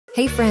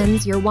Hey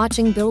friends, you're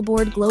watching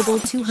Billboard Global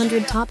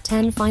 200 Top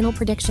 10 Final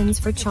Predictions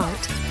for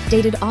Chart,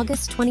 dated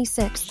August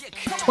 26,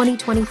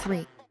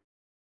 2023.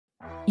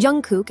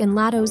 Jungkook and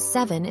Lato's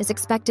 7 is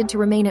expected to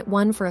remain at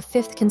 1 for a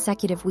 5th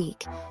consecutive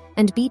week,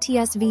 and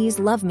BTS V's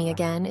Love Me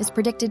Again is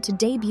predicted to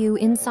debut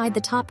inside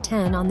the top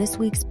 10 on this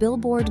week's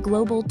Billboard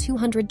Global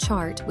 200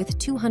 chart with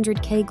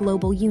 200K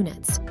global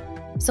units.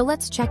 So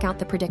let's check out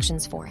the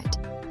predictions for it.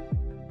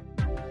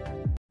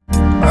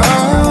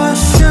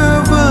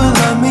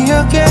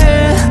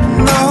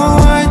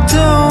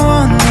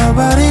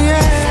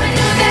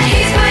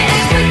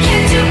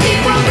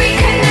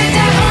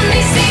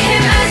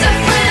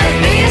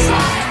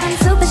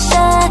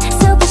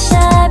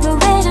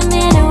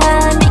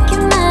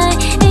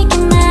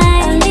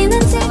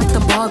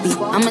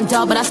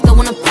 But I still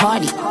wanna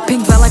party.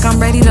 Pink felt like I'm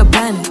ready to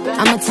bend.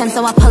 I'm a 10,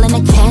 so I pull in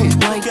a Ken.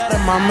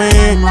 Mami,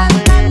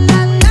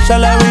 se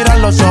le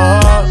viran los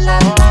ojos.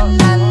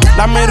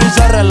 La miro y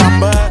se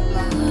relambe.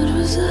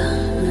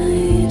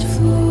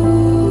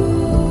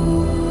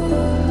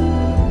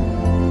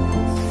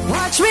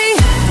 Watch me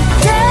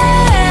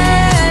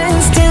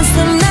dance, dance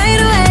the night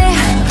away.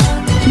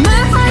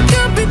 My heart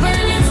could be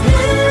burning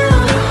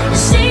blue. The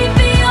shape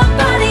of your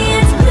body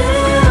is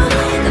blue.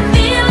 The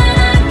feeling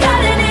I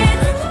got in it.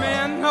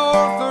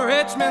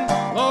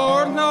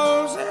 Lord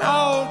knows they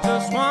all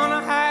just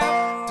wanna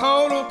have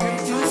total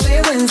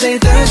Tuesday, Wednesday,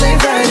 Thursday,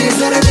 Friday,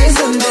 Saturday,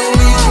 Sunday,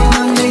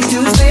 Monday,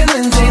 Tuesday,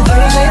 Wednesday,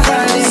 Thursday,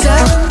 Friday,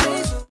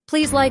 Saturday.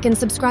 Please like and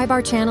subscribe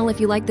our channel if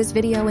you like this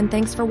video, and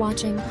thanks for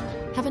watching.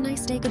 Have a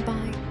nice day.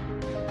 Goodbye.